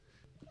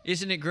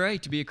Isn't it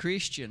great to be a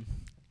Christian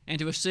and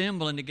to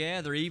assemble and to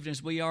gather even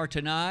as we are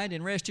tonight,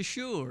 and rest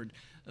assured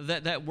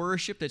that that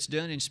worship that's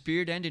done in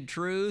spirit and in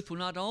truth will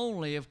not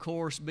only, of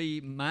course, be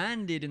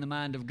minded in the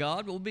mind of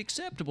God, but will be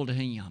acceptable to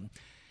Him.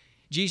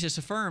 Jesus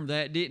affirmed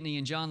that, didn't He,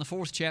 in John the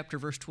 4th chapter,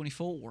 verse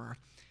 24.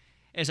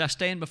 As I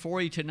stand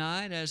before you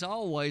tonight, as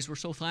always, we're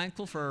so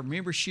thankful for our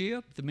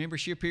membership, the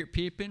membership here at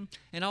Pippin,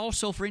 and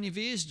also for any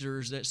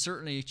visitors that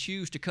certainly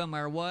choose to come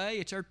our way.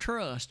 It's our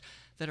trust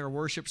that our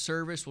worship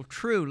service will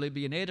truly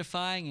be an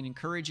edifying and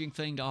encouraging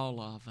thing to all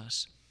of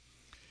us.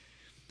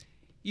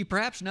 You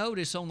perhaps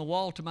notice on the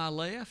wall to my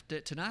left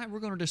that tonight we're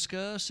going to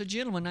discuss a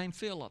gentleman named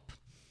Philip.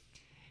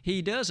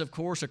 He does, of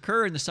course,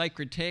 occur in the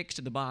sacred text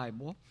of the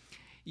Bible.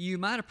 You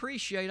might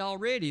appreciate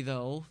already,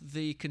 though,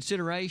 the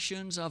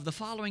considerations of the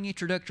following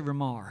introductory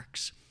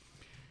remarks.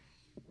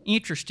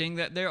 Interesting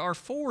that there are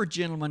 4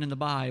 gentlemen in the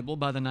Bible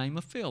by the name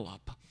of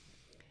Philip.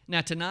 Now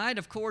tonight,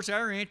 of course,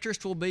 our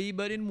interest will be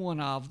but in one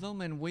of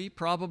them, and we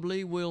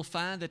probably will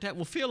find that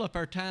will fill up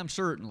our time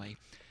certainly.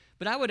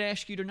 But I would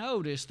ask you to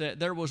notice that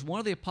there was one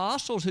of the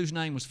apostles whose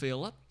name was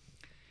Philip.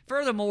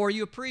 Furthermore,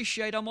 you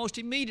appreciate almost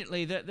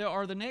immediately that there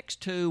are the next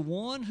 2,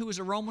 one who was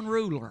a Roman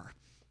ruler.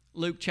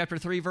 Luke chapter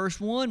 3 verse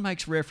 1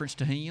 makes reference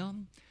to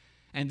him.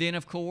 And then,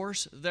 of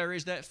course, there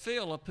is that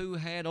Philip who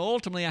had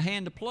ultimately a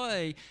hand to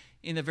play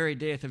in the very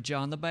death of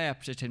John the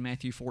Baptist in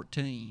Matthew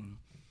 14.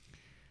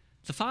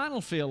 The final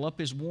Philip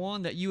is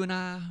one that you and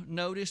I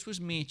noticed was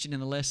mentioned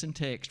in the lesson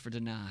text for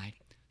tonight.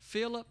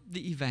 Philip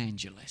the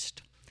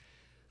evangelist.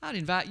 I'd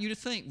invite you to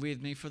think with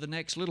me for the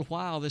next little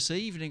while this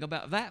evening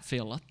about that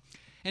Philip.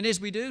 And as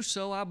we do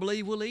so, I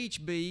believe we'll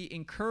each be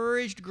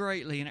encouraged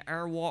greatly in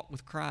our walk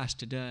with Christ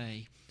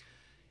today.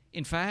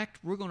 In fact,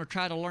 we're going to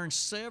try to learn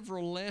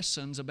several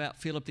lessons about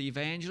Philip the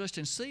evangelist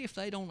and see if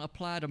they don't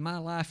apply to my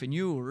life and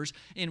yours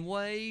in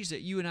ways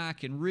that you and I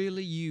can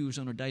really use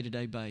on a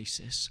day-to-day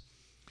basis.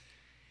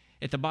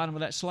 At the bottom of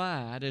that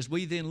slide, as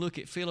we then look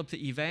at Philip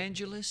the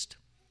evangelist,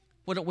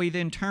 why don't we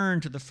then turn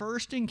to the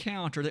first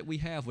encounter that we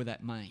have with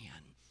that man?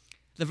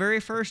 The very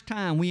first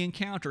time we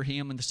encounter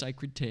him in the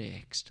sacred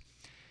text.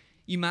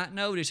 You might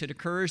notice it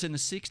occurs in the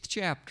 6th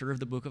chapter of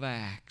the book of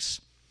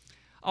Acts.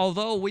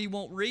 Although we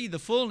won't read the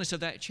fullness of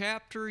that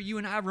chapter, you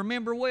and I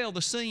remember well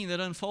the scene that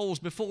unfolds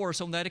before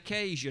us on that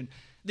occasion.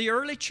 The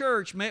early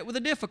church met with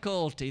a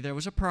difficulty. There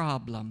was a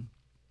problem.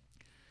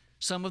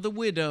 Some of the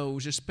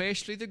widows,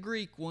 especially the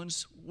Greek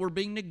ones, were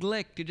being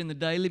neglected in the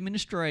daily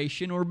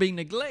ministration or being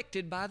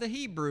neglected by the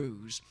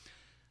Hebrews.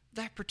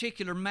 That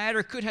particular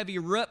matter could have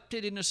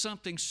erupted into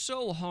something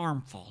so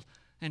harmful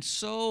and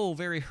so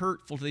very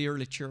hurtful to the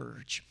early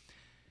church.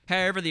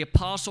 However, the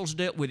apostles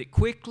dealt with it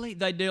quickly.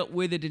 They dealt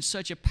with it in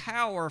such a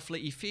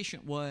powerfully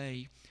efficient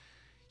way.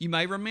 You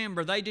may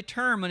remember they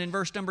determined in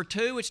verse number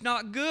 2, it's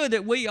not good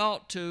that we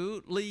ought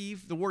to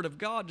leave the Word of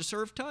God to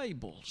serve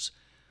tables.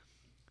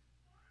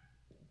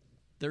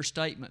 Their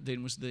statement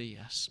then was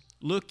this: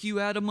 look you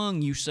out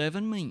among you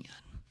 7 men,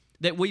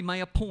 that we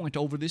may appoint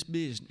over this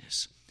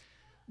business.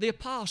 The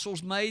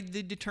apostles made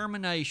the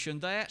determination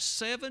that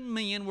 7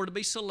 men were to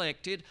be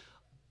selected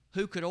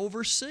who could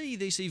oversee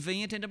this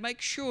event and to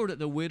make sure that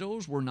the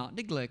widows were not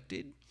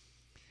neglected.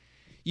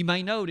 You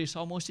may notice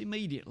almost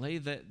immediately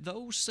that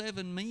those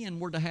 7 men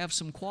were to have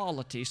some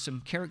qualities,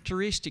 some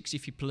characteristics,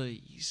 if you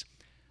please.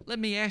 Let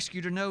me ask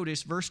you to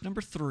notice verse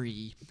number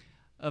 3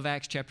 of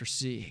Acts chapter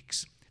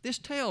 6. This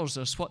tells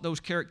us what those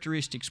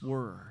characteristics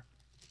were.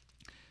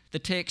 The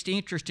text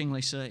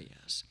interestingly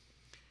says,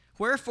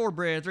 wherefore,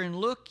 brethren,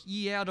 look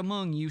ye out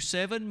among you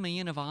 7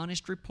 men of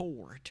honest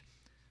report,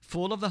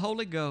 full of the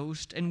Holy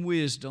Ghost and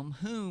wisdom,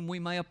 whom we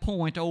may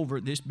appoint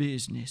over this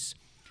business.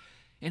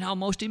 And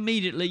almost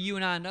immediately you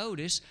and I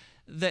notice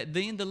that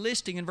then the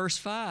listing in verse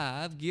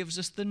 5 gives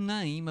us the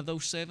name of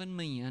those 7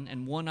 men,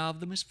 and one of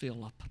them is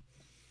Philip.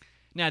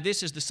 Now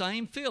this is the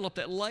same Philip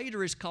that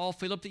later is called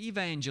Philip the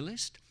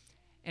evangelist,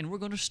 and we're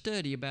going to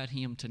study about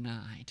him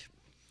tonight.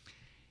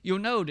 You'll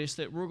notice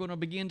that we're going to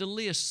begin to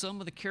list some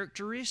of the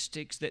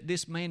characteristics that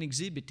this man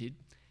exhibited,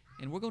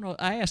 and we're going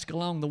to ask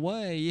along the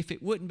way if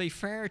it wouldn't be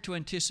fair to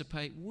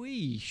anticipate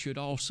we should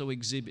also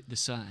exhibit the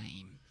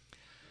same.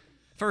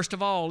 First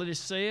of all, it is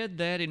said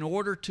that in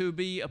order to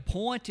be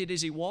appointed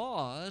as he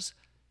was,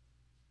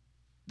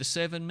 the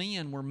 7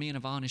 men were men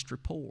of honest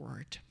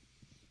report.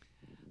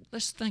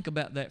 Let's think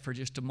about that for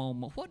just a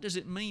moment. What does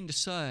it mean to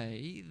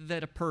say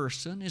that a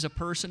person is a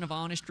person of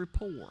honest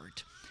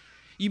report?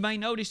 You may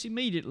notice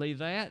immediately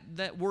that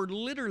that word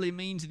literally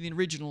means in the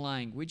original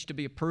language to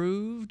be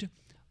approved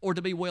or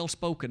to be well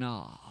spoken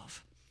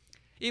of.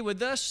 It would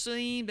thus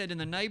seem that in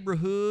the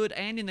neighborhood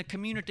and in the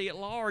community at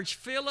large,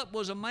 Philip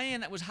was a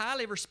man that was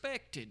highly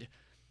respected.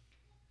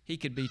 He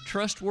could be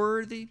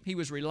trustworthy, he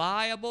was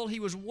reliable, he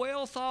was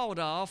well thought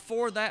of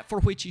for that for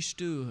which he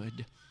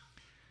stood.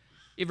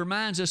 It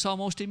reminds us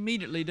almost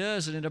immediately,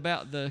 doesn't it,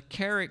 about the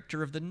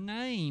character of the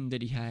name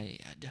that he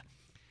had.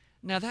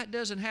 Now, that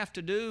doesn't have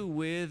to do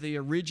with the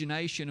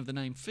origination of the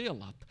name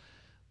Philip,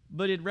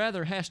 but it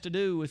rather has to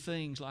do with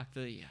things like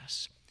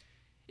this.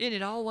 Isn't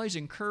it always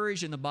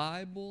encouraged in the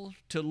Bible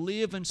to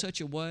live in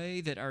such a way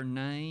that our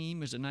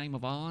name is a name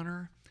of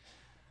honor?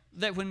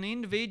 That when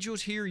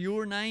individuals hear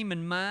your name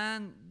and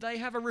mine, they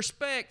have a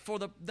respect for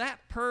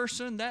that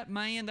person, that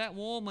man, that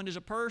woman is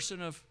a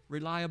person of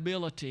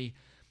reliability,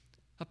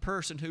 a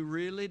person who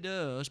really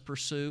does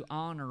pursue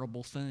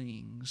honorable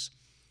things.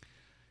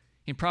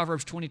 In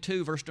Proverbs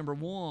 22, verse number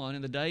 1,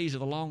 in the days of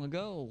the long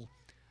ago,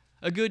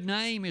 a good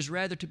name is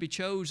rather to be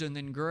chosen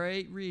than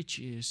great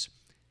riches,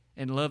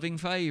 and loving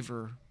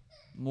favor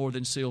more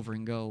than silver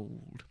and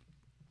gold.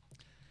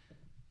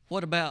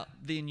 What about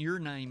then your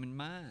name and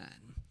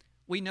mine?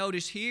 We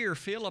notice here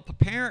Philip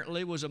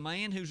apparently was a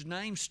man whose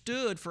name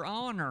stood for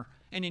honor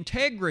and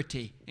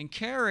integrity and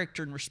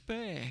character and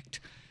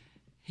respect.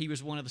 He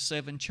was one of the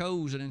 7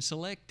 chosen and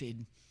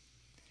selected.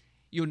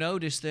 You'll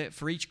notice that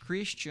for each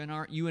Christian,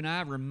 you and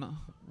I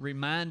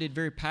reminded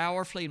very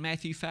powerfully in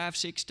Matthew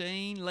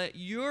 5:16, let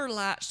your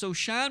light so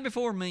shine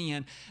before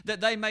men that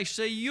they may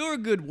see your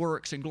good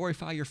works and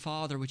glorify your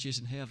Father which is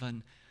in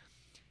heaven.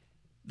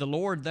 The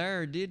Lord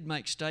there did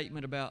make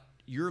statement about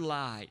your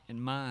light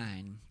and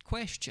mine.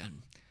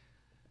 Question: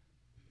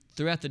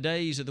 throughout the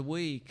days of the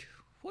week,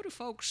 what do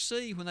folks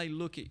see when they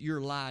look at your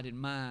light and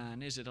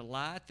mine? Is it a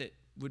light that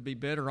would be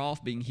better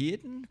off being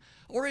hidden?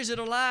 Or is it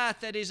a light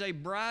that is a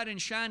bright and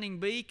shining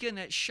beacon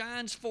that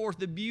shines forth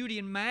the beauty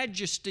and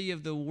majesty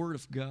of the Word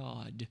of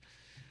God?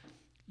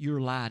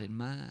 Your light and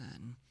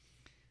mine.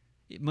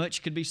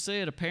 Much could be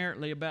said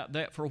apparently about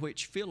that for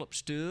which Philip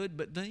stood,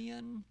 but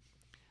then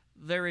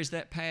there is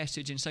that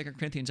passage in 2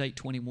 Corinthians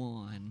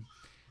 8:21.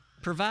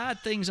 Provide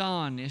things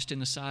honest in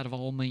the sight of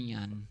all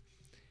men.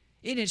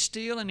 It is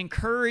still an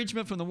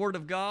encouragement from the Word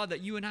of God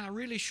that you and I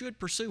really should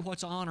pursue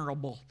what's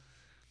honorable.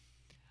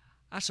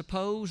 I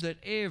suppose that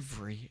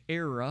every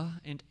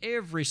era and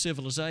every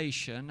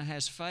civilization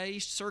has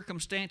faced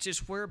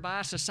circumstances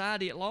whereby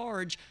society at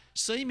large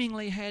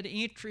seemingly had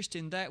interest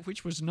in that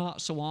which was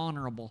not so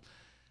honorable.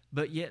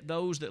 But yet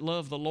those that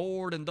love the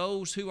Lord and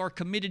those who are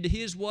committed to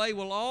His way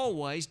will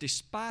always,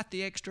 despite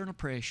the external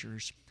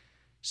pressures,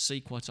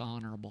 seek what's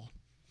honorable.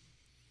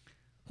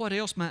 What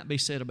else might be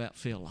said about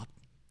Philip?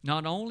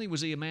 Not only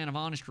was he a man of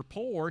honest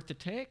report, the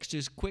text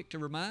is quick to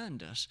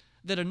remind us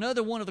that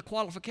another one of the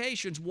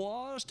qualifications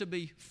was to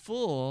be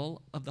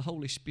full of the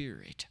Holy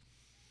Spirit.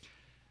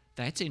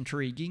 That's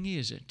intriguing,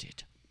 isn't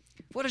it?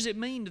 What does it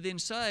mean to then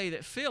say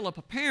that Philip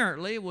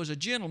apparently was a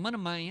gentleman, a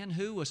man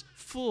who was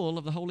full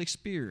of the Holy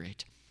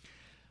Spirit?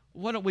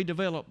 Why don't we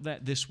develop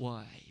that this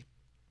way?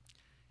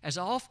 As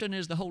often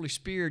as the Holy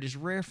Spirit is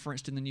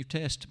referenced in the New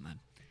Testament,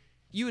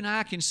 you and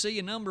I can see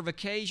a number of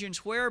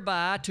occasions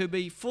whereby to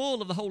be full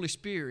of the Holy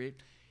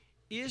Spirit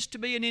is to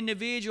be an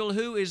individual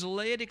who is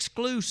led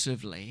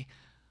exclusively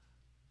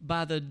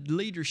by the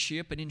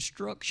leadership and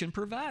instruction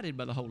provided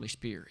by the Holy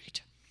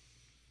Spirit.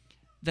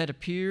 That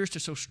appears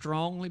to so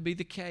strongly be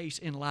the case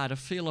in light of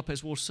Philip,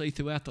 as we'll see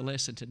throughout the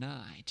lesson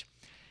tonight.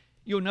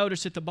 You'll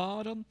notice at the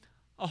bottom,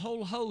 a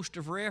whole host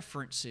of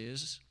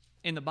references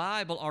in the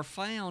Bible are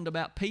found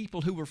about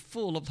people who were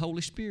full of the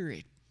Holy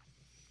Spirit.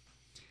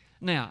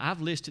 Now,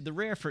 I've listed the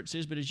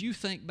references, but as you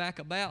think back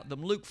about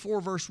them, Luke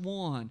 4, verse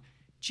 1,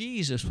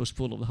 Jesus was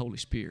full of the Holy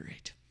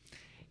Spirit.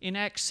 In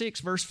Acts 6,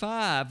 verse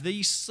 5,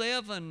 these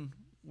 7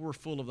 were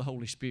full of the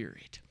Holy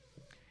Spirit.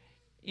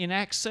 In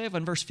Acts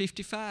 7, verse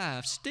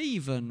 55,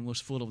 Stephen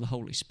was full of the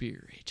Holy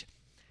Spirit.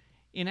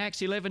 In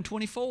Acts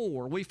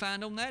 11:24, we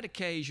find on that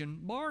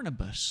occasion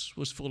Barnabas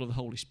was full of the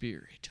Holy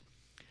Spirit.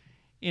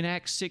 In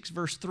Acts 6,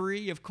 verse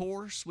 3, of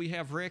course, we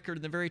have record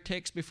in the very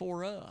text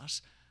before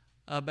us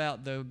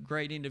about the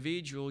great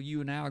individual you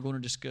and I are going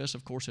to discuss,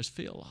 of course, as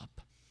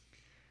Philip.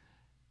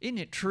 Isn't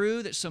it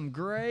true that some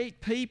great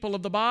people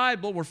of the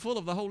Bible were full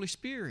of the Holy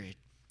Spirit?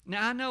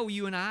 Now, I know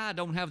you and I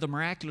don't have the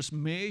miraculous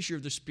measure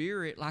of the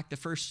Spirit like the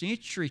first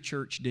century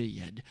church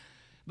did,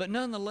 but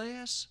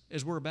nonetheless,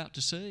 as we're about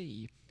to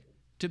see,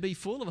 to be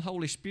full of the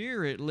Holy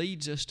Spirit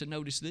leads us to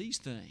notice these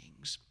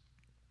things.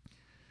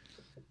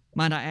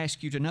 Might I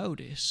ask you to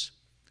notice,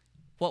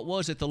 what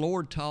was it the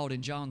Lord taught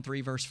in John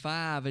 3, verse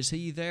 5, as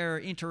He there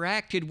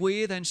interacted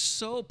with and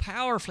so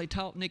powerfully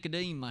taught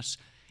Nicodemus?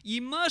 "Ye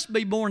must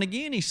be born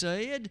again," He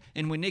said.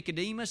 And when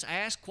Nicodemus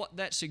asked what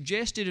that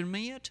suggested and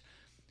meant,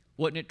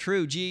 wasn't it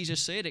true?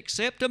 Jesus said,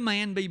 "Except a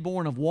man be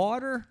born of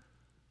water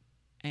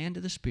and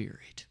of the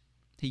Spirit,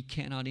 he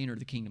cannot enter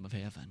the kingdom of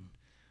heaven."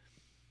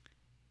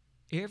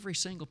 Every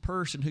single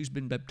person who's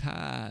been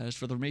baptized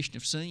for the remission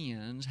of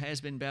sins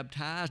has been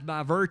baptized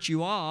by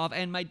virtue of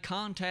and made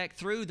contact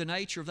through the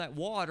nature of that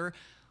water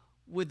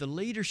with the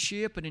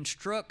leadership and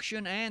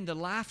instruction and the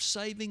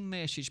life-saving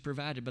message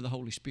provided by the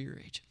Holy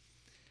Spirit.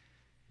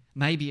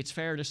 Maybe it's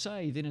fair to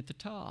say then at the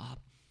top,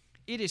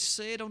 it is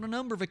said on a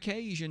number of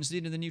occasions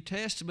then in the New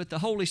Testament, the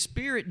Holy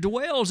Spirit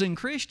dwells in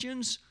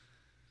Christians.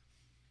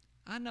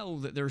 I know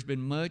that there's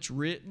been much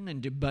written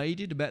and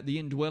debated about the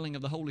indwelling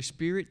of the Holy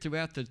Spirit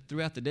throughout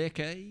the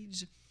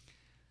decades.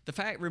 The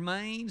fact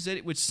remains that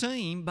it would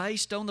seem,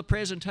 based on the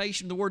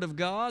presentation of the Word of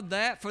God,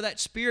 that for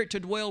that Spirit to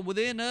dwell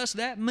within us,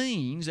 that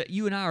means that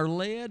you and I are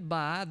led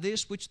by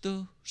this which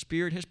the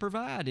Spirit has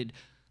provided,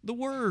 The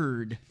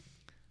Word.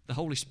 The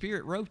Holy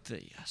Spirit wrote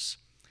this.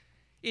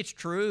 It's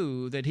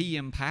true that He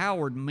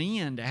empowered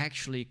men to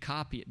actually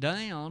copy it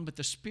down, but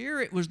the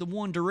Spirit was the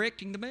one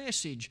directing the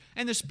message,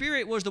 and the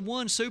Spirit was the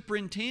one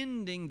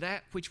superintending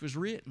that which was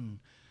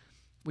written.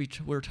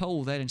 We're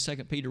told that in 2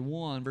 Peter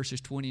 1,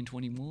 verses 20 and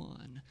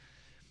 21.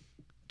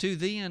 To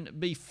then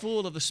be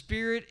full of the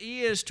Spirit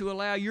is to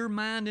allow your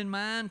mind and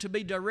mine to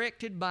be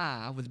directed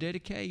by, with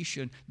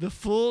dedication, the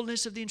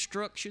fullness of the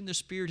instruction the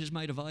Spirit has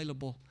made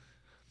available.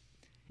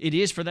 It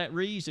is for that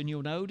reason,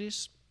 you'll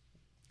notice,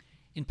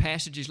 in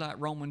passages like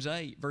Romans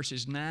 8,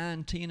 verses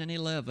 9, 10, and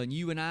 11,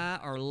 you and I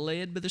are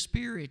led by the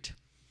Spirit.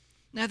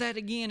 Now that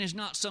again is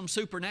not some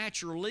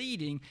supernatural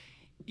leading.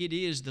 It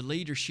is the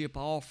leadership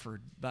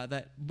offered by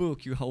that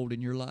book you hold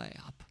in your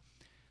lap.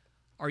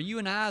 Are you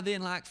and I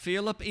then like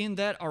Philip in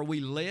that? Are we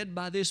led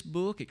by this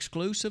book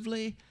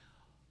exclusively,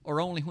 or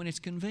only when it's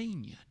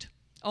convenient?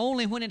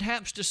 Only when it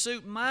happens to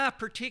suit my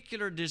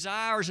particular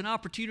desires and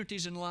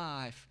opportunities in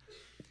life?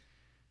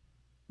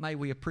 May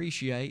we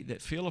appreciate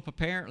that Philip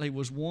apparently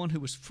was one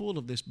who was full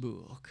of this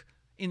book,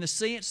 in the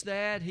sense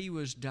that he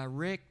was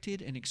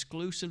directed and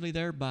exclusively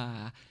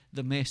thereby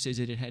the message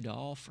that it had to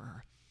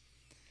offer.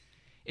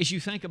 As you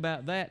think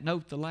about that,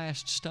 note the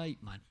last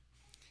statement.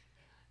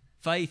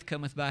 Faith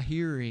cometh by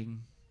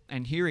hearing,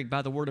 and hearing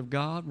by the Word of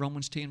God,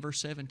 Romans 10, verse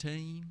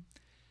 17.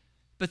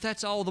 But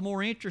that's all the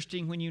more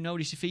interesting when you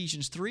notice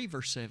Ephesians 3,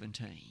 verse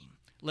 17.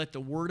 Let the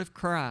Word of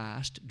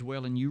Christ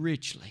dwell in you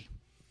richly.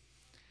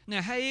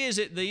 Now, how is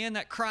it then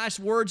that Christ's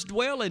words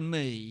dwell in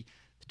me?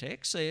 The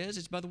text says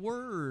it's by the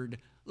Word.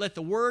 Let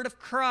the Word of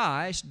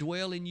Christ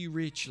dwell in you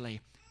richly.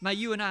 May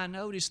you and I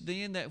notice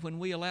then that when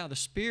we allow the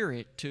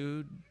Spirit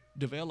to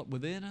develop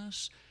within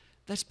us,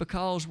 that's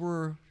because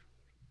we're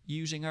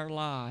using our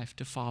life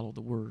to follow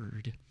the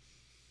Word.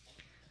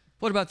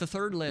 What about the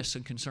third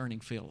lesson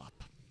concerning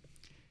Philip?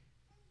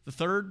 The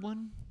third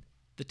one,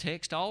 the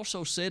text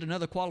also said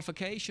another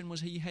qualification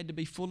was he had to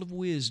be full of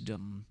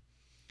wisdom.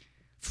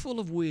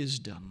 Full of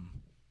wisdom.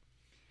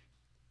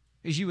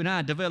 As you and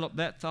I develop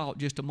that thought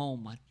just a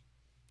moment,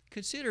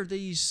 consider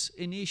these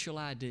initial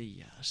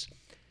ideas.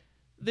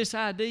 This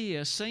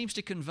idea seems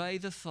to convey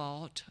the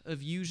thought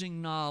of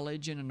using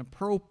knowledge in an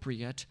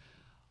appropriate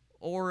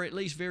or at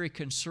least very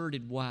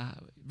concerted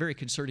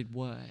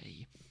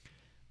way.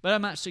 But I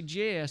might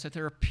suggest that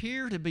there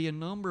appear to be a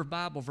number of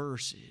Bible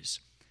verses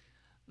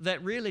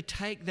that really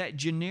take that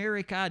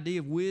generic idea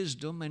of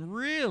wisdom and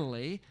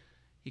really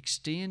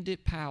extend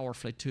it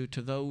powerfully to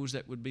those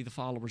that would be the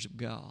followers of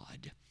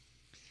God.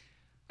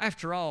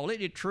 After all,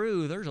 it is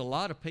true, there's a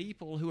lot of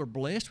people who are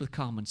blessed with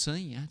common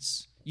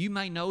sense. You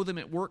may know them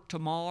at work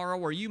tomorrow,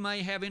 or you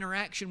may have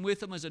interaction with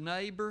them as a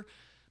neighbor,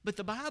 but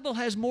the Bible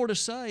has more to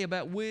say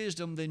about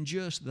wisdom than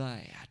just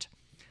that.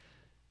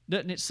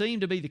 Doesn't it seem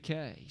to be the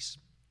case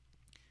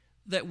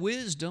that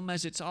wisdom,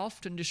 as it's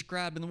often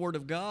described in the Word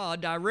of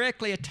God,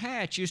 directly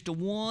attaches to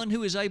one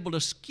who is able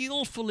to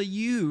skillfully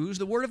use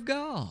the Word of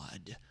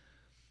God?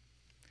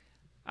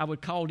 I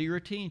would call to your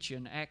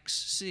attention Acts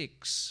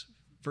 6,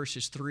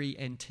 verses 3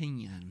 and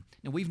 10.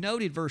 Now, we've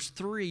noted verse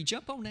 3.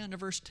 Jump on down to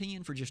verse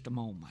 10 for just a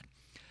moment.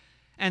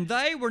 And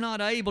they were not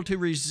able to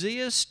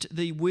resist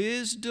the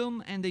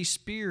wisdom and the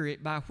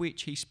Spirit by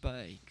which he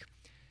spake.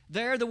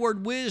 There the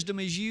word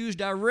wisdom is used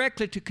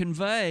directly to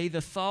convey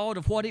the thought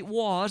of what it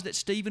was that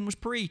Stephen was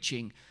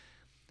preaching.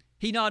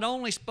 He not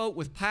only spoke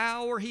with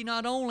power, he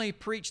not only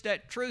preached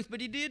that truth, but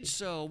he did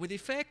so with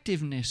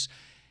effectiveness.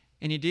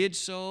 And he did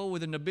so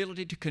with an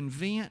ability to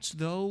convince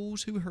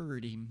those who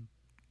heard him.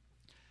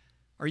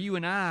 Are you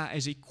and I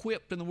as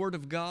equipped in the Word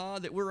of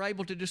God that we're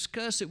able to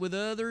discuss it with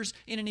others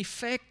in an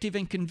effective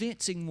and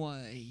convincing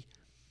way?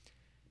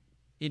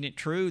 Isn't it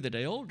true that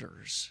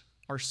elders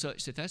are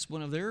such that that's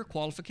one of their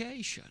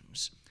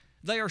qualifications?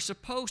 They are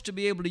supposed to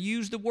be able to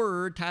use the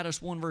Word,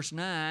 Titus 1 verse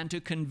 9,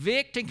 to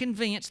convict and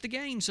convince the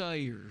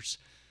gainsayers,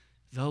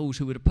 those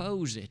who would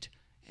oppose it.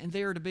 And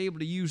they are to be able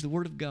to use the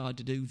Word of God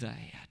to do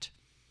that.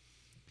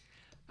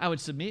 I would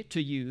submit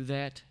to you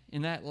that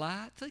in that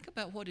light, think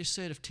about what is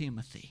said of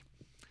Timothy.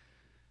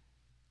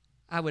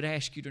 I would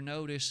ask you to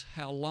notice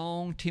how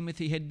long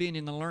Timothy had been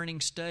in the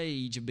learning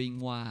stage of being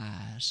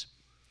wise.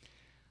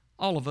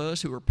 All of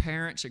us who are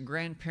parents and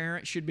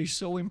grandparents should be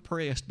so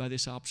impressed by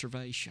this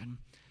observation.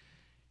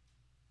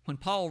 When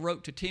Paul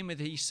wrote to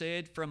Timothy, he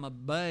said, "From a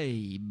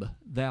babe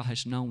thou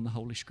hast known the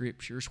Holy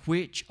Scriptures,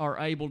 which are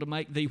able to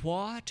make thee"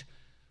 what?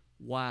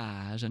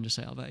 Wise unto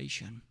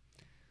salvation.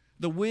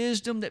 The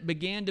wisdom that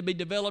began to be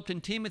developed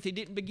in Timothy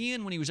didn't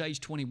begin when he was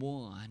age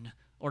 21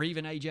 or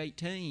even age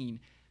 18.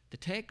 The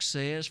text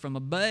says from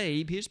a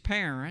babe, his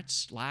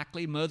parents,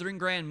 likely mother and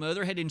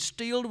grandmother, had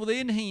instilled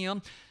within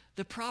him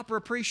the proper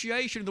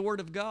appreciation of the Word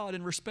of God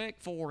and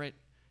respect for it.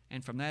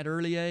 And from that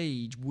early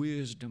age,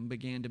 wisdom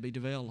began to be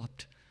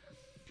developed.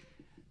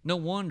 No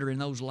wonder in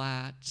those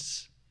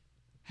lights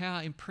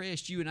how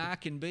impressed you and I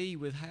can be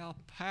with how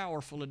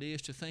powerful it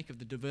is to think of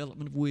the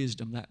development of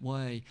wisdom that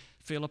way.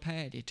 Philip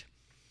had it.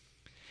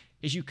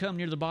 As you come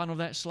near the bottom of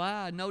that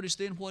slide, notice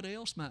then what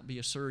else might be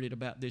asserted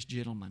about this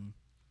gentleman.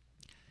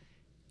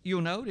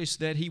 you'll notice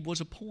that he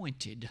was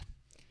appointed.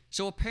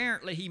 So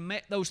apparently he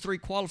met those three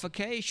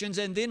qualifications,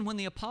 and then when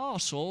the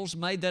apostles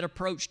made that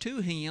approach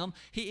to him,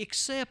 he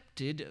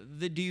accepted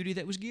the duty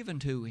that was given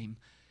to him.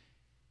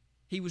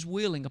 He was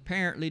willing,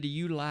 apparently, to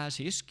utilize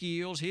his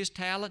skills, his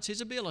talents,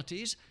 his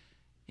abilities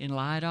in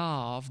light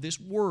of this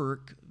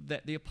work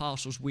that the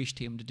apostles wished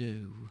him to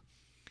do.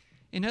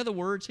 In other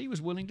words, he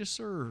was willing to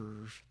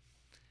serve.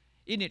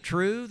 Isn't it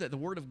true that the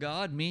Word of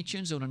God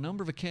mentions on a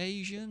number of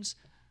occasions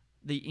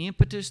the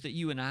impetus that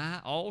you and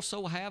I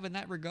also have in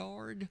that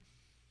regard?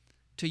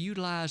 To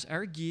utilize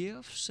our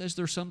gifts, as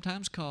they're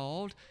sometimes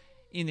called,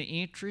 in the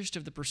interest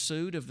of the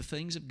pursuit of the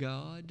things of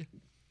God.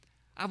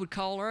 I would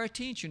call our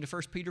attention to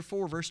 1 Peter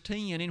 4, verse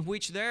 10, in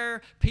which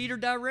there Peter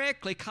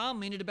directly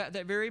commented about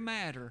that very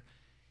matter,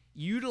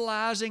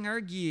 utilizing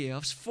our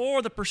gifts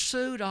for the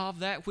pursuit of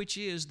that which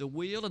is the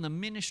will and the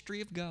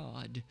ministry of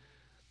God.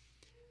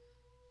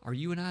 Are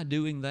you and I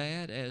doing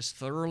that as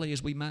thoroughly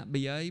as we might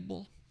be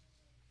able?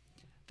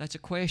 That's a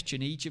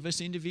question each of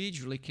us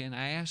individually can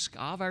ask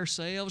of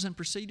ourselves and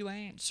proceed to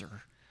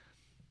answer.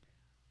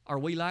 Are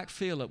we like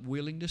Philip,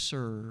 willing to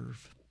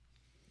serve?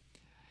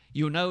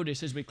 You'll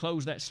notice as we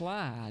close that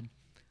slide,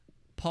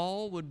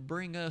 Paul would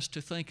bring us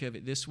to think of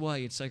it this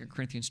way in 2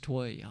 Corinthians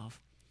 12.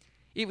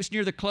 It was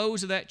near the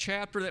close of that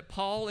chapter that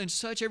Paul, in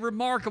such a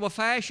remarkable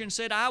fashion,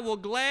 said, I will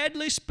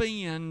gladly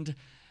spend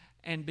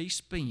and be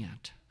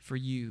spent for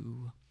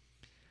you.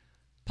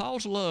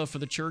 Paul's love for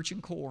the church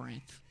in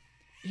Corinth,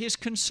 his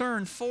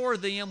concern for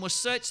them was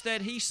such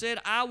that he said,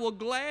 I will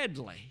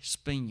gladly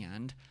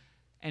spend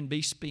and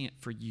be spent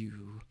for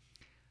you.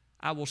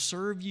 I will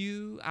serve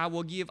you. I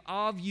will give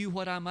of you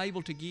what I'm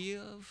able to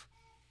give.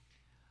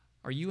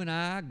 Are you and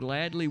I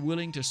gladly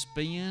willing to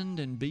spend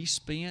and be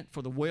spent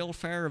for the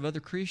welfare of other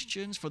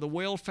Christians, for the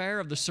welfare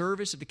of the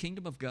service of the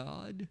kingdom of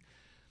God?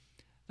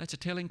 That's a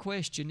telling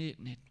question,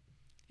 isn't it?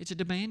 It's a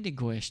demanding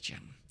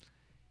question.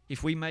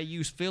 If we may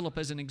use Philip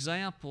as an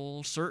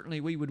example, certainly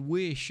we would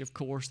wish, of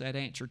course, that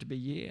answer to be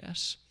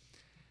yes.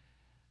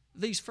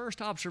 These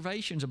first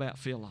observations about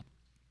Philip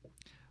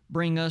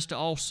bring us to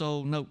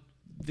also note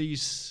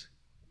these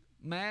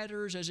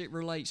matters as it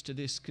relates to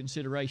this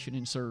consideration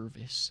in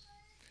service.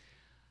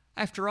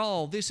 After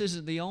all, this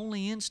isn't the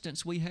only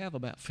instance we have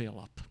about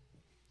Philip.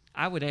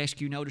 I would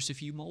ask you notice a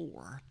few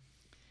more.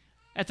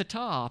 At the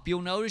top,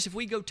 you'll notice if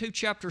we go 2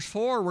 chapters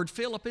forward,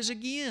 Philip is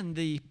again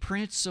the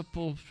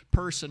principal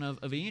person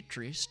of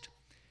interest.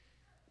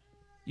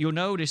 You'll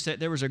notice that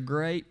there was a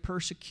great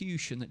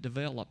persecution that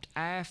developed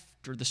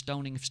after the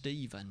stoning of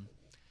Stephen.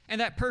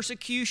 And that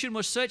persecution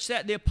was such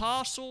that the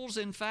apostles,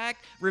 in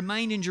fact,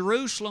 remained in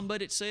Jerusalem,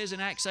 but it says in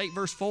Acts 8,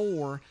 verse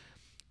 4,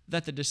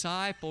 that the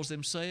disciples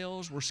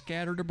themselves were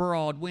scattered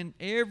abroad, went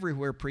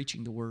everywhere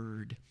preaching the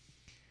word.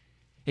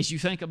 As you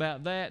think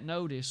about that,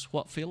 notice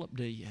what Philip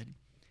did.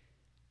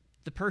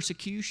 The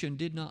persecution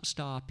did not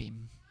stop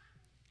him.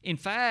 In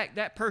fact,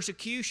 that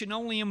persecution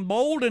only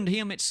emboldened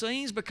him, it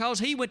seems, because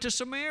he went to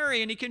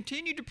Samaria and he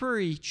continued to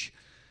preach.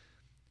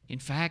 In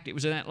fact, it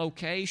was in that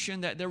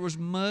location that there was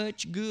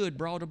much good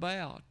brought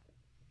about.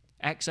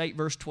 Acts 8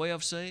 verse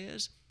 12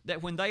 says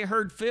that when they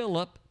heard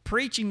Philip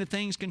preaching the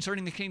things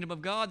concerning the kingdom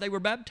of God, they were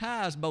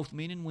baptized, both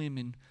men and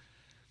women.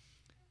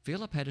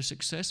 Philip had a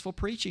successful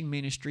preaching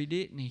ministry,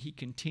 didn't he? He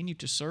continued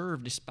to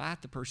serve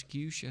despite the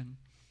persecution.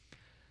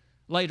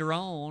 Later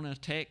on, a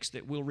text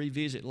that we'll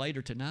revisit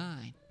later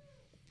tonight,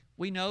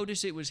 we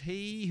notice it was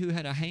he who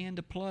had a hand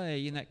to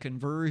play in that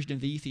conversion of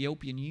the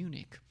Ethiopian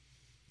eunuch.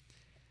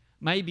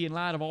 Maybe in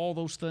light of all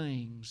those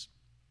things,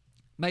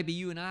 maybe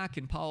you and I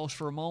can pause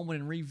for a moment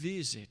and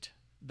revisit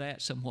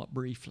that somewhat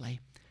briefly.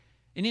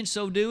 And in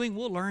so doing,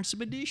 we'll learn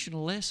some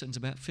additional lessons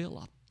about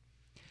Philip.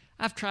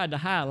 I've tried to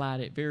highlight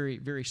it very,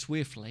 very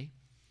swiftly.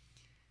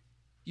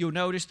 You'll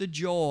notice the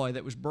joy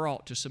that was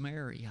brought to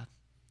Samaria.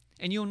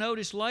 And you'll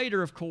notice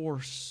later, of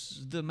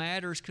course, the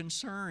matters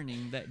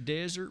concerning that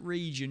desert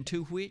region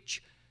to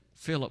which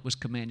Philip was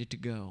commanded to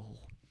go.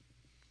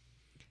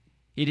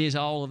 It is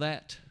all of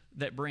that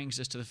that brings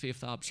us to the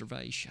fifth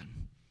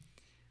observation.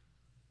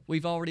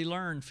 We've already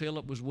learned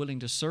Philip was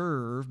willing to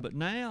serve, but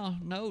now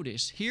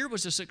notice, here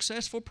was a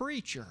successful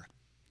preacher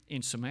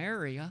in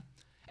Samaria,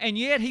 and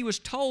yet he was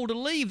told to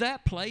leave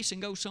that place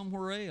and go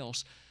somewhere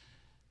else.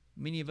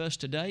 Many of us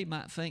today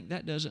might think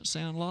that doesn't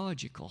sound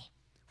logical.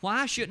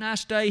 Why shouldn't I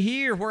stay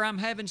here where I'm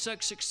having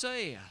such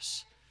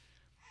success?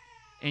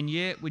 And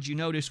yet, would you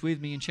notice with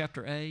me in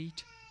chapter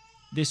 8,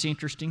 this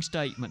interesting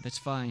statement that's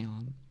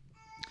found.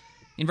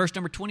 In verse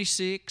number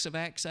 26 of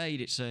Acts 8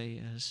 it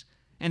says,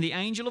 And the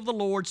angel of the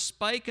Lord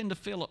spake unto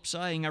Philip,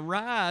 saying,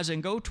 Arise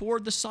and go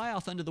toward the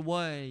south unto the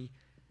way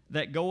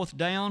that goeth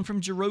down from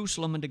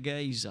Jerusalem unto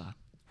Gaza,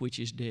 which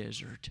is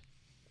desert.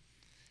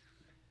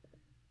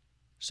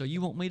 So you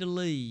want me to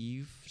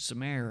leave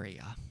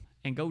Samaria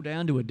and go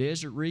down to a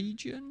desert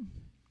region?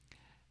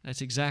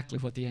 That's exactly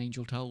what the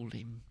angel told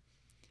him.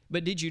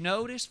 But did you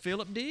notice?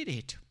 Philip did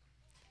it.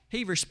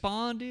 He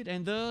responded,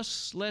 and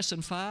thus,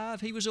 lesson 5,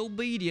 he was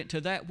obedient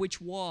to that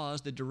which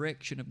was the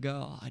direction of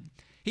God.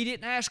 He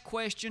didn't ask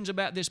questions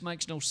about this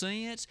makes no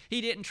sense.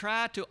 He didn't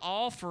try to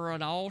offer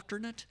an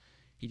alternate.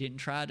 He didn't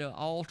try to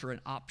alter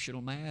an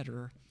optional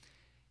matter.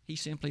 He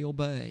simply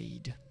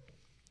obeyed.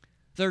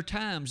 There are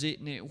times,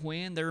 isn't it,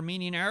 when there are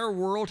many in our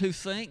world who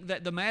think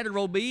that the matter of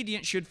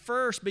obedience should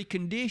first be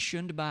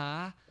conditioned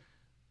by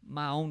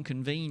my own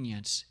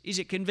convenience. Is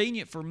it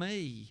convenient for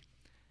me?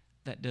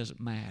 That doesn't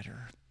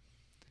matter.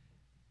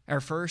 Our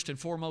first and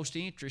foremost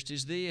interest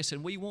is this,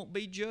 and we won't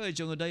be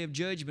judged on the day of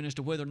judgment as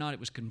to whether or not it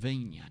was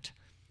convenient.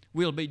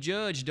 We'll be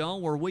judged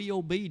on were we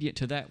obedient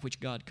to that which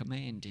God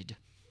commanded.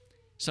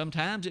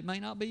 Sometimes it may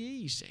not be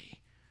easy,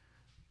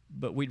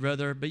 but we'd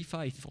rather be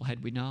faithful,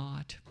 had we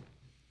not.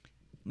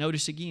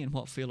 Notice again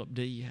what Philip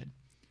did.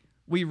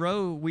 We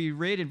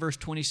read in verse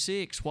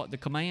 26 what the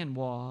command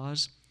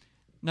was.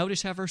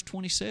 Notice how verse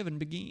 27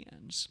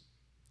 begins.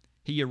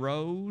 He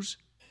arose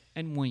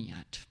and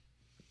went.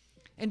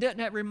 And doesn't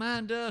that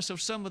remind us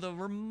of some of the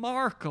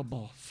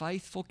remarkable,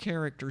 faithful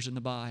characters in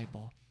the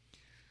Bible?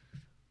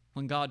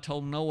 When God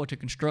told Noah to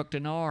construct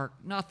an ark,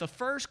 not the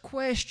first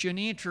question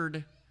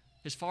entered,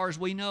 as far as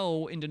we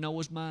know, into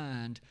Noah's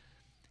mind.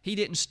 He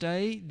didn't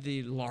state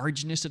the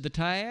largeness of the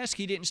task.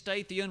 He didn't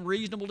state the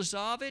unreasonableness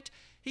of it.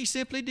 He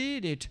simply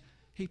did it.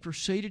 He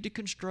proceeded to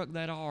construct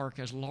that ark,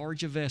 as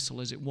large a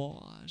vessel as it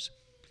was.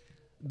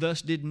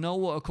 Thus did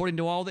Noah, according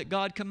to all that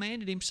God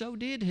commanded him, so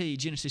did he.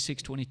 Genesis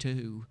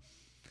 6:22.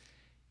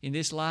 In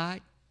this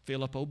light,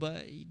 Philip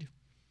obeyed.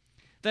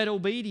 That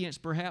obedience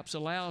perhaps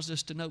allows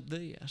us to note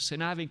this,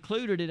 and I've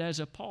included it as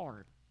a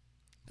part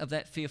of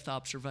that fifth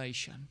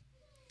observation.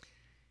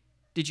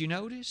 Did you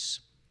notice?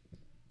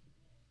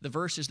 The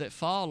verses that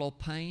follow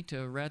paint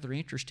a rather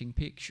interesting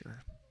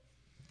picture.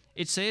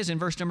 It says in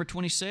verse number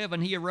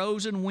 27, He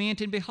arose and went,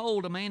 and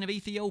behold, a man of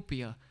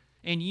Ethiopia,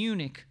 an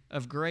eunuch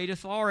of great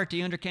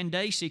authority under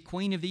Candace,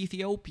 queen of the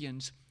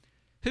Ethiopians,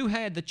 who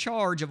had the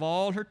charge of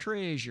all her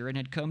treasure and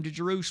had come to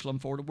Jerusalem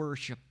for to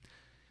worship,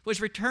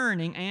 was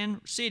returning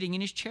and sitting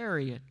in his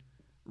chariot,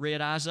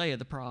 read Isaiah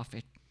the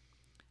prophet.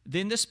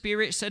 Then the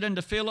Spirit said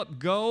unto Philip,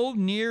 Go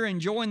near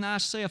and join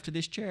thyself to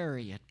this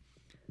chariot.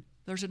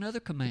 There's another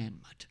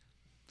commandment.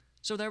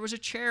 So there was a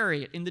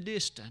chariot in the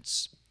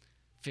distance.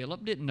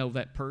 Philip didn't know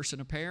that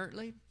person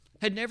apparently,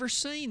 had never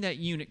seen that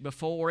eunuch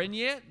before, and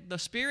yet the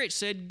Spirit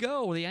said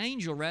go. The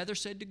angel rather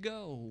said to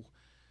go.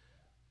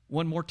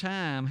 One more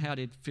time, how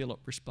did Philip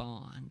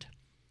respond?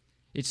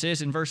 It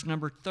says in verse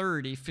number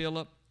 30,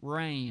 Philip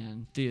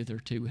ran thither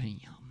to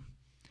him.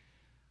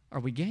 Are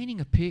we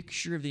gaining a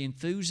picture of the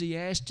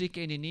enthusiastic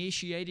and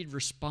initiated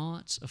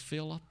response of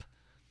Philip?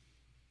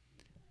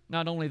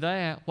 Not only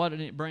that, why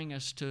didn't it bring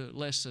us to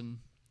lesson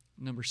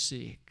number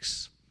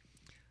 6?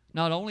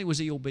 Not only was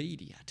he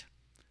obedient,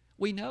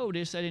 we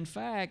notice that in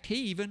fact he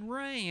even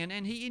ran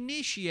and he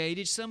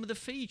initiated some of the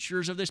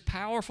features of this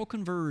powerful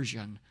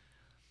conversion.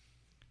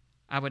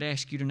 I would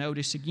ask you to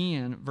notice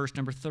again verse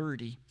number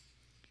 30.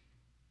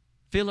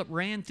 Philip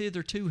ran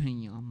thither to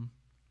him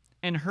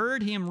and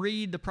heard him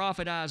read the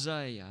prophet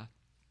Isaiah.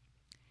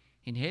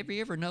 And have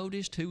you ever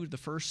noticed who the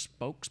first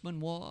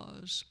spokesman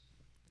was?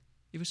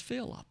 It was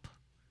Philip.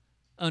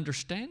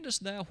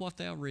 Understandest thou what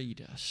thou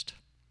readest?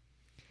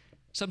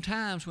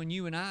 Sometimes when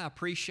you and I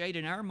appreciate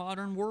in our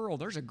modern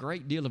world, there's a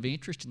great deal of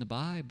interest in the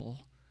Bible.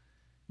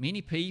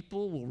 Many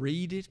people will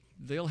read it.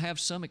 They'll have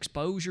some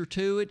exposure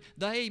to it.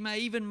 They may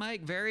even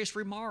make various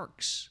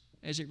remarks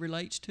as it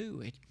relates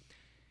to it.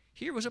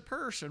 Here was a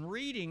person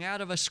reading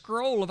out of a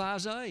scroll of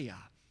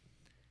Isaiah.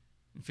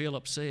 And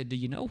Philip said, Do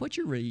you know what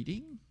you're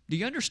reading? Do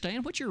you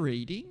understand what you're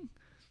reading?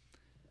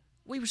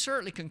 We would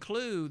certainly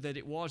conclude that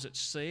it wasn't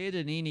said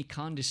in any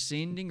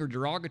condescending or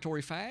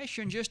derogatory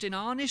fashion, just in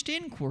honest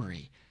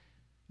inquiry.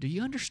 Do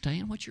you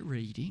understand what you're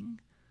reading?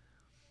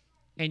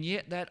 And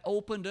yet that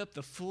opened up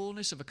the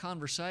fullness of a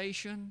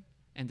conversation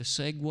and the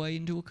segue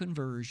into a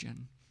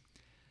conversion.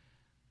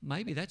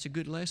 Maybe that's a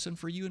good lesson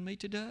for you and me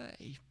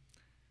today.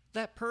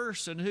 That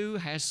person who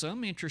has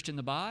some interest in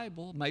the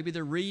Bible, maybe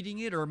they're reading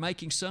it or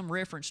making some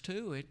reference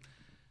to it,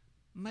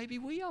 maybe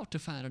we ought to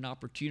find an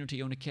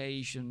opportunity on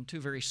occasion to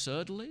very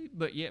subtly,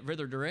 but yet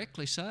rather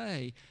directly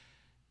say,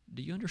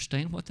 do you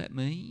understand what that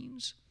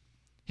means?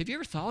 Have you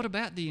ever thought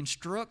about the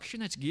instruction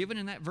that's given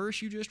in that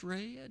verse you just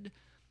read?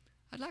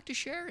 I'd like to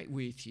share it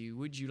with you.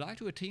 Would you like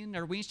to attend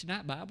our Wednesday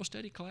night Bible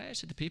study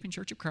class at the Pippin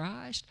Church of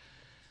Christ?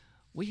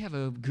 We have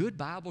a good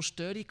Bible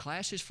study,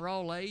 classes for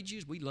all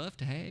ages. We'd love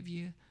to have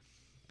you.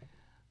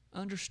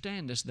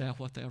 Understandest thou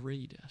what thou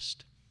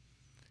readest?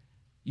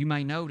 You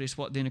may notice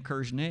what then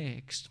occurs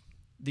next.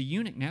 The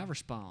eunuch now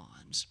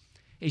responds.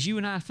 As you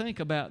and I think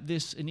about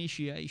this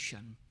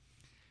initiation,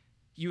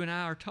 you and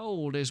I are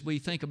told as we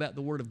think about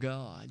the Word of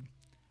God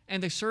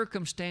and the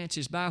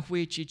circumstances by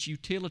which its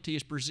utility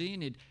is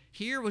presented,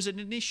 here was an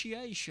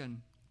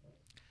initiation.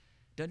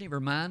 Doesn't it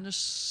remind us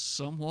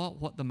somewhat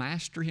what the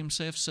Master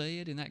himself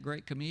said in that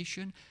Great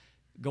Commission?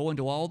 Go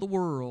into all the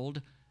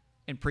world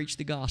and preach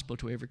the gospel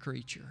to every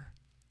creature.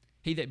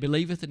 He that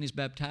believeth and is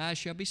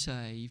baptized shall be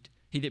saved.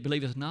 He that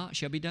believeth not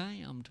shall be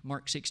damned.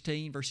 Mark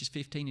 16, verses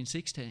 15 and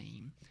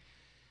 16.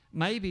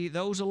 maybe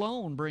those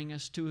alone bring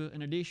us to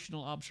an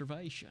additional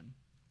observation.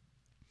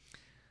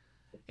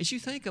 As you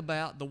think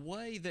about the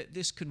way that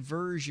this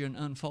conversion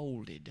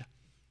unfolded,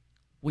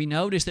 we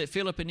notice that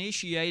Philip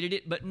initiated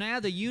it, but now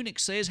the eunuch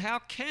says, "How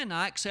can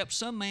I except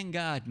some man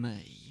guide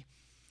me?"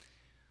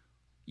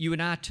 You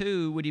and I,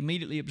 too, would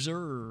immediately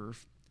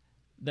observe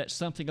that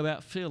something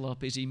about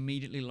Philip is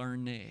immediately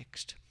learned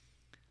next.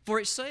 For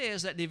it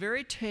says that the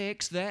very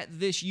text that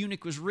this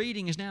eunuch was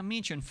reading is now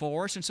mentioned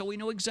for us, and so we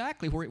know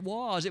exactly where it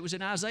was. It was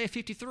in Isaiah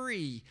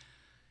 53.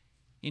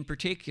 In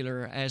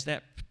particular, as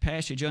that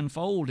passage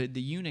unfolded,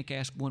 the eunuch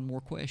asked one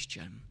more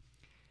question.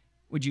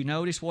 Would you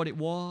notice what it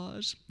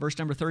was? Verse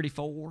number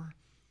 34.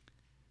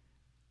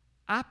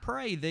 "I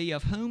pray thee,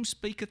 of whom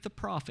speaketh the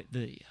prophet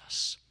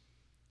this?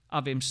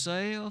 Of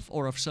himself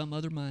or of some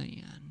other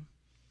man?"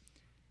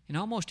 And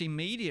almost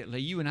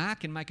immediately, you and I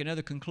can make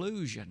another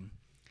conclusion,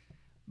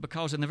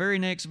 because in the very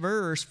next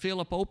verse,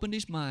 Philip opened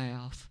his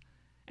mouth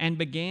and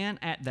began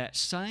at that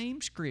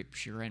same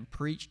Scripture and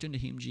preached unto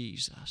him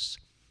Jesus.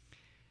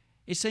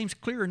 It seems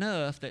clear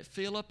enough that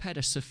Philip had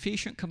a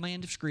sufficient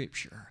command of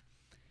Scripture.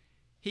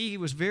 He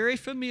was very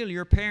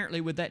familiar, apparently,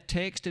 with that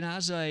text in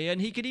Isaiah,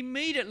 and he could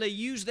immediately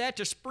use that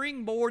to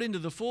springboard into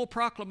the full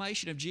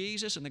proclamation of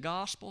Jesus and the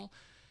gospel.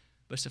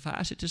 But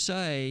suffice it to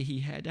say,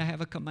 he had to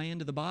have a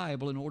command of the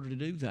Bible in order to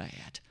do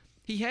that.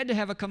 He had to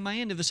have a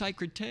command of the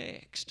sacred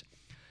text.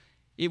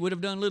 It would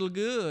have done little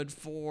good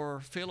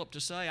for Philip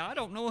to say, "I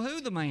don't know who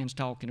the man's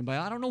talking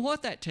about. I don't know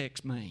what that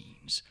text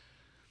means."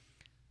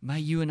 May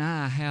you and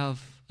I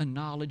have a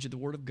knowledge of the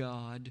Word of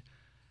God,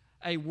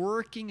 a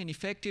working and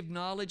effective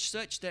knowledge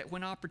such that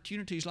when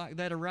opportunities like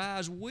that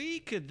arise, we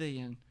could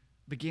then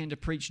begin to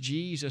preach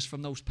Jesus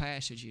from those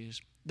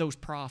passages, those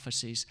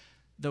prophecies,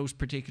 those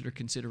particular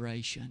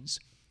considerations.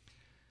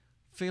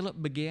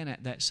 Philip began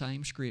at that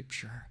same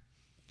Scripture.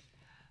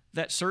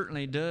 That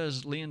certainly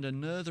does lend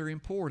another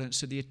importance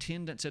to the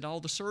attendance at all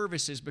the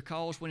services,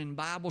 because when in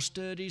Bible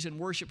studies and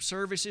worship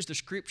services the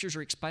Scriptures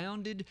are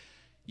expounded,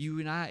 you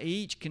and I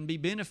each can be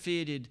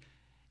benefited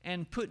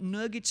and put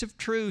nuggets of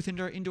truth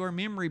into our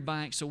memory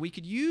bank so we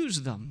could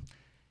use them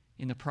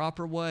in the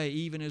proper way,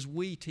 even as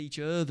we teach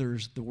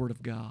others the Word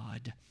of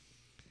God.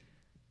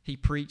 He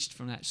preached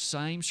from that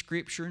same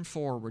Scripture and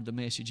forward the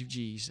message of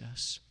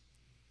Jesus.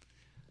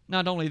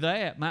 Not only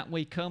that, might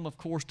we come, of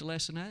course, to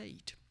Lesson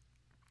 8.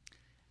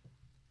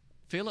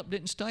 Philip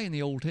didn't stay in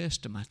the Old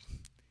Testament.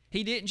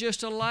 He didn't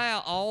just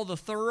allow all the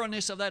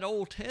thoroughness of that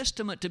Old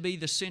Testament to be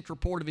the central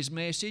part of his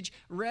message.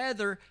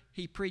 Rather,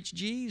 he preached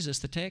Jesus,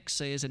 the text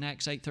says in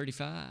Acts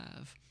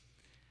 8:35.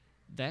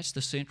 That's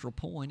the central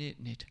point,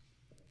 isn't it?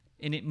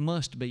 And it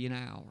must be in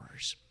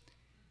ours.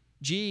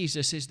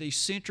 Jesus is the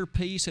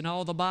centerpiece in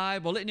all the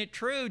Bible. Isn't it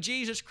true?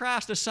 Jesus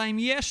Christ, the same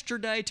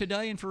yesterday,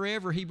 today, and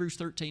forever, Hebrews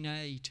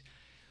 13:8.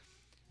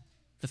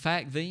 The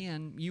fact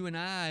then, you and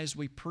I, as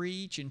we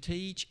preach and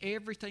teach,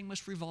 everything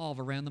must revolve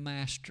around the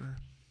Master.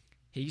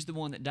 He's the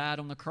one that died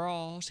on the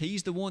cross.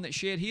 He's the one that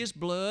shed His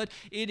blood.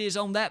 It is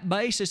on that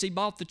basis He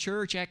bought the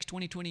church, Acts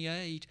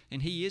 20:28,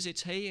 and He is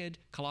its head,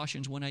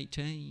 Colossians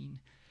 1:18.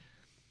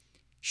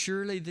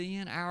 Surely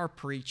then our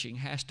preaching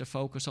has to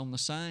focus on the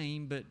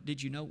same, but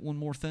did you note one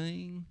more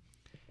thing?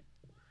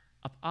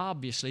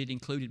 Obviously it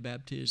included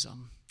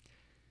baptism.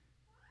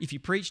 If you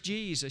preach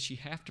Jesus, you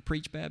have to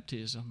preach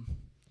baptism.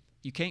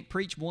 You can't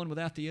preach one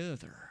without the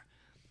other.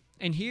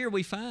 And here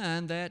we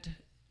find that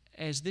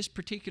as this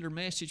particular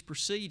message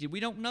proceeded, we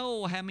don't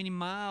know how many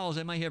miles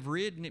they may have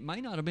ridden. It may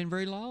not have been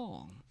very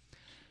long.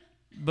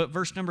 But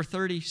verse number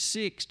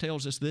 36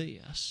 tells us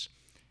this.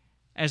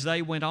 As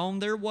they went on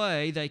their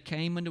way, they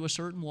came into a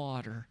certain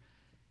water.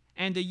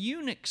 And the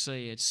eunuch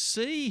said,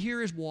 "See,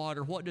 here is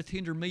water. What doth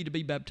hinder me to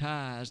be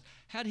baptized?"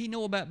 How did he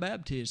know about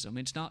baptism?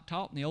 It's not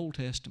taught in the Old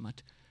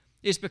Testament.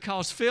 It's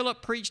because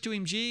Philip preached to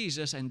him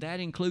Jesus, and that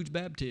includes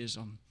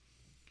baptism.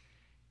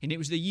 And it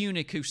was the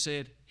eunuch who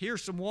said,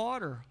 "Here's some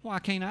water. Why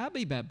can't I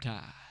be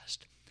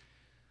baptized?"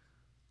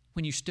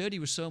 When you study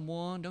with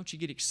someone, don't you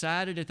get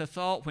excited at the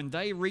thought when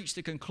they reach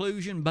the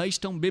conclusion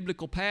based on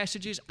biblical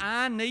passages,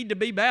 "I need to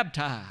be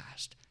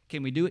baptized"?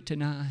 Can we do it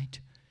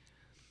tonight?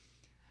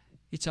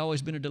 It's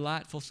always been a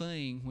delightful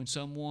thing when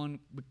someone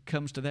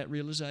comes to that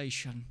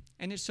realization.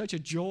 And it's such a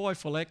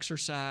joyful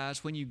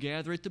exercise when you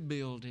gather at the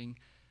building.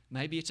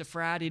 Maybe it's a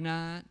Friday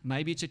night,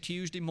 maybe it's a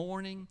Tuesday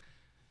morning,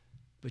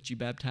 but you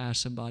baptize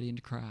somebody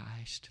into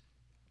Christ.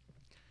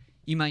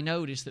 You may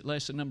notice that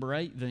lesson number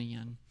 8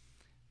 then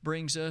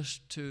brings us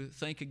to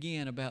think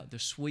again about the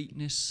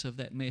sweetness of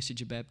that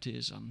message of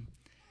baptism.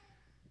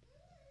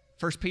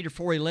 1 Peter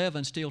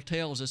 4:11 still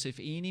tells us, "If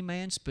any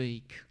man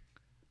speak,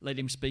 let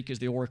him speak as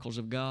the oracles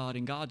of God."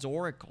 And God's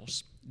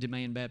oracles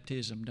demand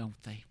baptism,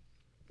 don't they?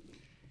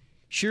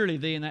 Surely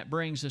then that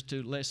brings us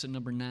to lesson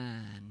number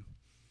 9.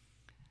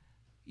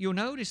 You'll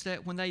notice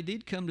that when they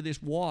did come to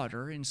this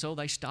water, and so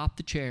they stopped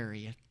the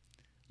chariot,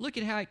 look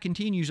at how it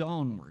continues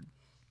onward.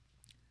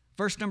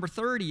 Verse number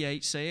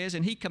 38 says,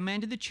 "And he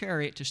commanded the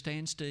chariot to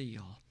stand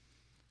still.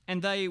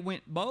 And they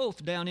went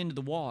both down into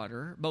the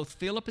water, both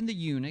Philip and the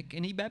eunuch,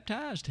 and he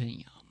baptized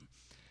him."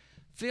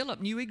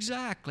 Philip knew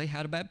exactly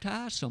how to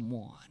baptize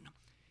someone.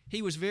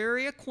 He was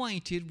very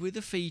acquainted with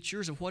the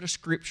features of what a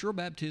scriptural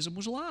baptism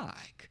was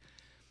like.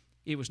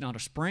 It was not a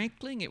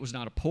sprinkling, it was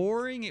not a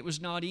pouring, it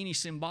was not any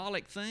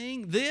symbolic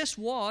thing. This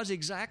was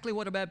exactly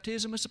what a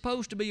baptism is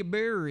supposed to be, a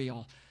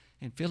burial.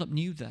 And Philip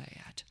knew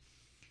that.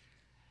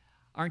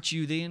 Aren't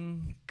you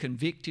then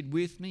convicted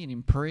with me and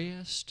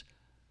impressed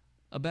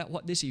about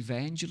what this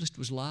evangelist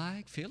was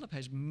like? Philip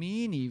has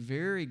many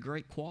very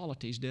great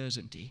qualities,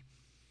 doesn't he?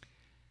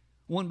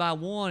 One by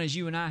one, as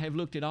you and I have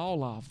looked at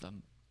all of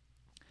them,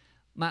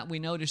 might we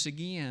notice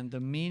again the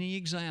many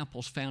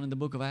examples found in the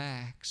book of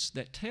Acts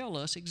that tell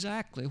us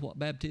exactly what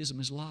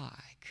baptism is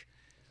like.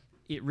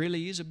 It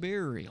really is a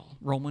burial.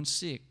 Romans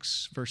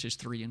 6, verses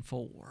 3 and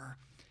 4.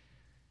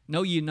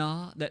 Know ye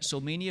not that so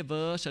many of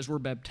us, as we're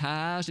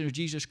baptized into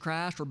Jesus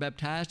Christ, were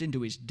baptized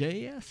into His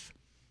death?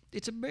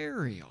 It's a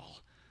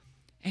burial.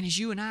 And as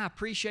you and I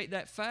appreciate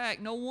that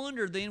fact, no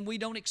wonder then we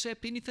don't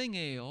accept anything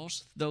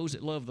else, those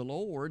that love the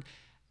Lord,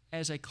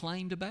 as a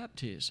claim to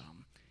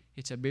baptism.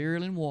 It's a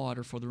burial in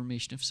water for the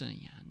remission of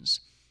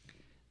sins.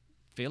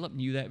 Philip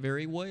knew that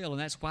very well,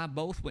 and that's why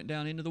both went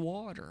down into the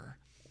water.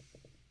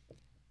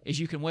 As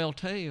you can well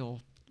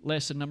tell,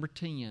 lesson number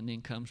 10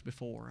 then comes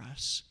before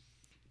us.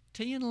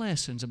 10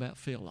 lessons about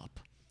Philip.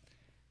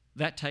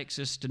 That takes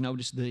us to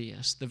notice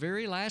this. The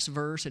very last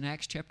verse in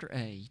Acts chapter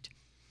 8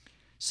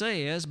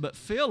 says, "But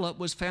Philip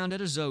was found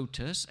at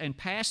Azotus, and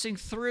passing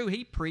through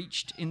he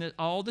preached in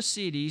all the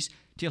cities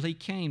till he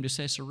came to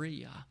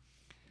Caesarea."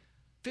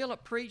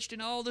 Philip preached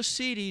in all the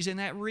cities in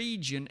that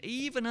region,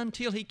 even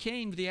until he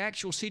came to the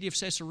actual city of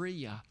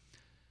Caesarea.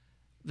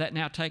 That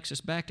now takes us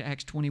back to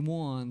Acts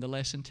 21, the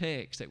lesson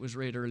text that was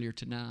read earlier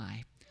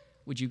tonight.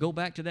 Would you go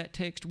back to that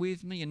text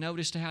with me and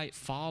notice how it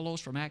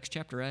follows from Acts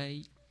chapter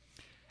 8?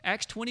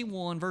 Acts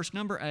 21, verse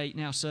number 8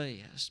 now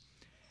says,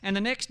 "And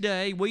the next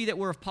day we that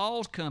were of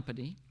Paul's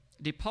company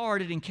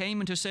departed and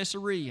came into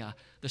Caesarea,"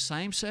 the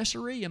same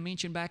Caesarea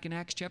mentioned back in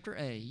Acts chapter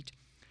 8.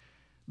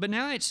 But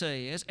now it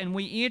says, "And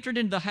we entered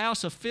into the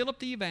house of Philip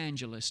the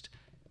evangelist,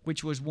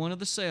 which was one of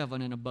the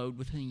 7, and abode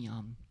with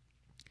him."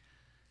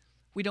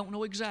 We don't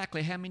know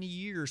exactly how many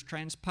years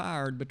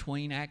transpired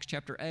between Acts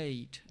chapter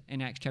 8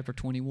 and Acts chapter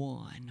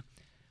 21,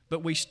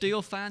 but we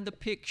still find the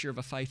picture of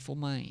a faithful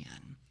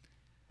man.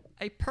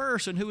 A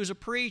person who was a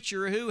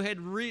preacher, who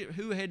had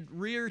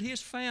reared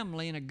his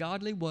family in a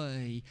godly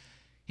way,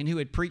 and who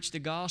had preached the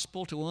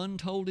gospel to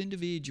untold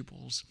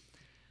individuals.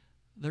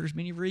 There's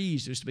many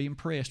reasons to be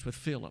impressed with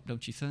Philip,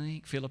 don't you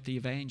think? Philip the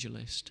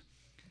evangelist.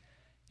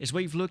 As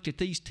we've looked at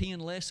these 10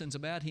 lessons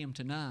about him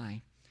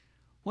tonight,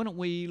 why don't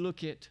we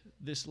look at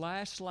this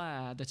last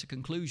slide that's a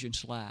conclusion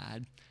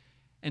slide,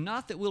 and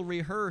not that we'll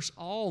rehearse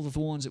all of the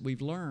ones that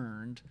we've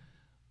learned,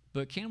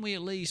 but can we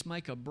at least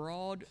make a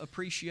broad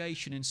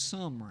appreciation and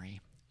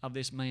summary of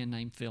this man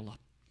named Philip?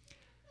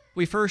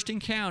 We first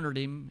encountered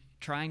him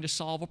trying to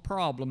solve a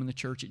problem in the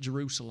church at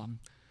Jerusalem.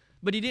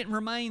 But he didn't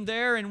remain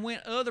there and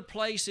went other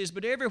places.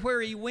 But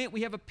everywhere he went,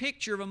 we have a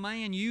picture of a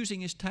man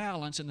using his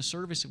talents in the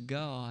service of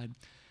God,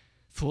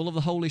 full of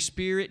the Holy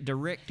Spirit,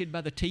 directed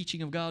by the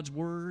teaching of God's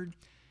Word.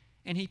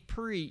 And he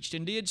preached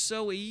and did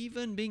so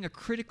even being a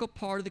critical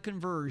part of the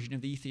conversion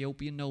of the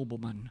Ethiopian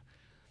nobleman.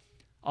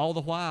 All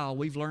the while,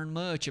 we've learned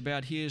much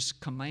about his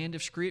command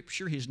of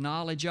Scripture, his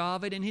knowledge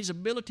of it, and his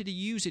ability to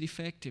use it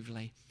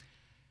effectively.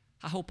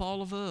 I hope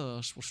all of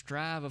us will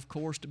strive, of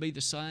course, to be the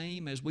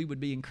same as we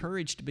would be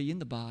encouraged to be in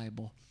the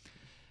Bible.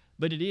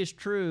 But it is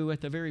true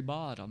at the very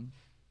bottom,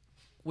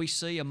 we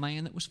see a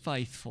man that was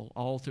faithful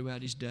all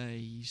throughout his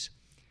days.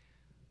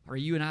 Are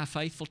you and I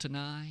faithful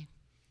tonight?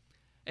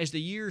 As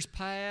the years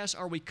pass,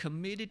 are we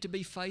committed to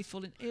be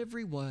faithful in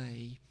every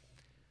way?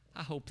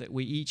 I hope that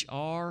we each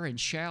are and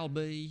shall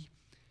be.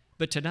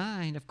 But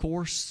tonight, of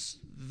course,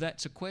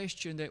 that's a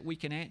question that we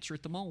can answer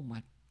at the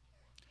moment.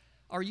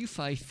 Are you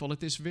faithful at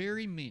this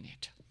very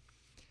minute?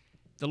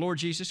 The Lord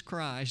Jesus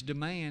Christ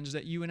demands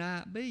that you and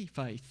I be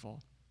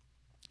faithful.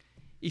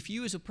 If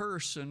you as a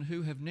person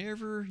who have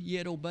never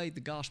yet obeyed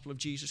the gospel of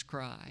Jesus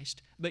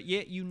Christ, but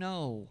yet you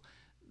know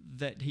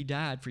that He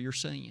died for your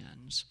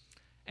sins,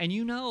 and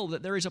you know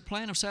that there is a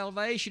plan of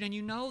salvation, and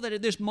you know that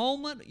at this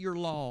moment you're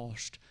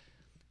lost,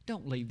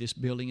 don't leave this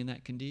building in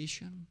that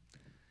condition.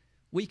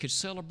 We could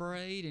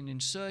celebrate and in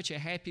such a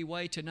happy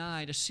way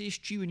tonight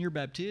assist you in your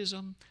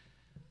baptism.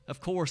 Of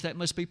course, that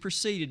must be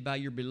preceded by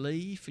your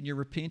belief and your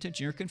repentance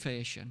and your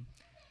confession.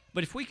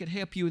 But if we could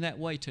help you in that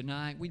way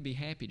tonight, we'd be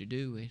happy to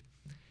do it.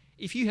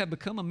 If you have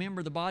become a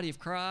member of the body of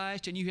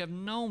Christ and you have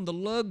known the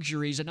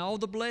luxuries and all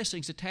the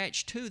blessings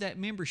attached to that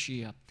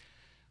membership,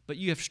 but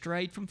you have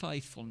strayed from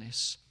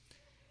faithfulness,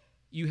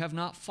 you have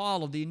not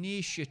followed the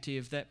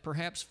initiative that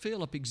perhaps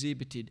Philip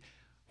exhibited,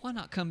 why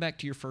not come back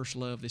to your first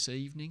love this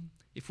evening?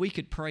 If we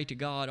could pray to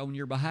God on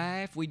your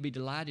behalf, we'd be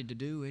delighted to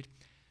do it.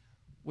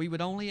 We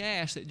would only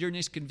ask that during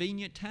this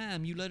convenient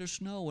time you let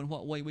us know in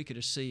what way we could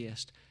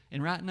assist.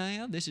 And right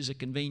now, this is a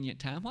convenient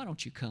time. Why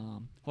don't you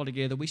come while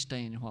together we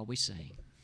stand and while we sing?